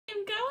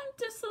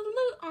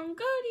on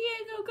Go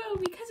Diego Go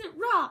because it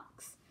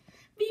rocks.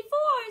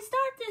 Before I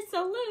start this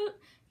salute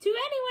to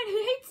anyone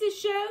who hates the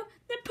show,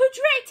 then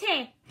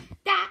pudrete.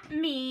 That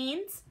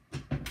means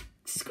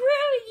screw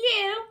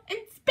you in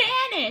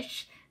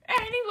Spanish.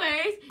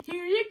 Anyways,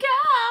 here you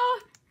go.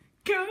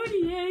 Go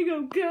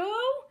Diego Go.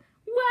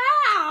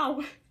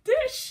 Wow,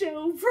 this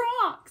show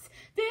rocks.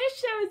 This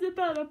show is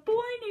about a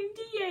boy named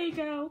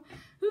Diego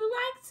who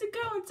likes to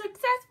go on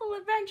successful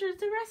adventures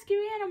to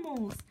rescue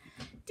animals.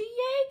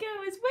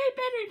 Diego is way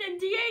better than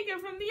Diego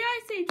from the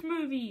Ice Age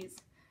movies.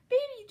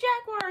 Baby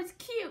Jaguar is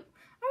cute.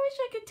 I wish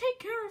I could take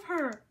care of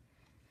her.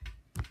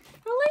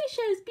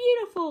 Alicia is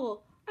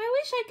beautiful. I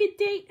wish I could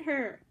date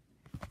her.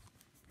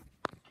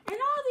 And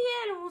all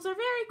the animals are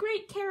very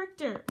great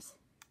characters.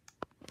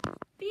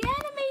 The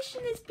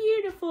animation is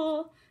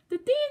beautiful. The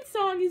theme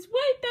song is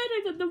way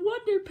better than the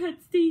Wonder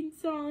Pets theme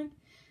song.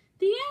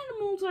 The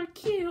animals are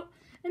cute,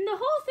 and the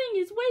whole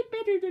thing is way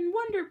better than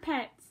Wonder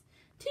Pets.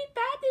 Too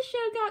bad the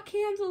show got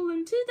canceled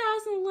in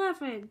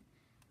 2011.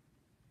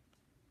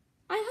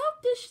 I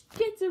hope this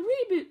gets a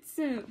reboot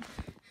soon.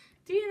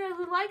 Do you know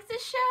who likes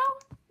this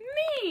show?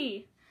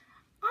 Me!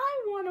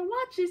 I want to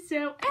watch this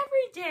show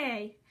every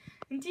day.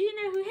 And do you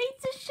know who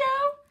hates this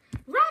show?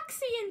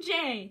 Roxy and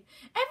Jay.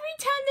 Every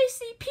time they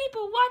see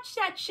people watch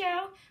that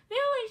show, they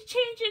always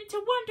change it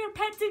to Wonder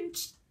Pets and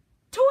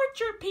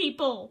torture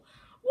people.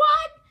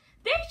 What?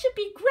 They should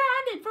be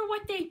grounded for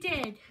what they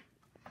did.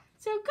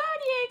 So Go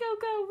Diego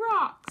Go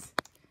rocks.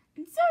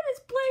 And so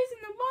does Blaze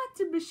and the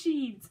Monster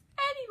Machines.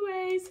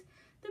 Anyways,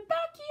 the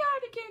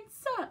backyardigans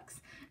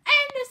sucks.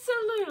 And the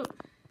salute.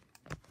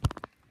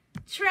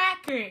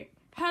 Tracker,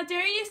 how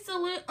dare you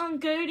salute on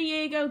Go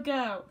Diego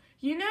Go?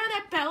 You know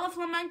that Bella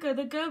Flamenco,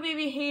 the Go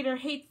Baby hater,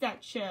 hates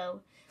that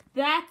show.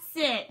 That's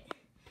it.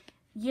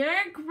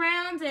 You're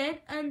grounded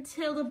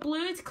until the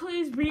Blue's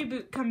Clues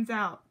reboot comes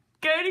out.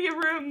 Go to your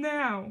room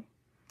now.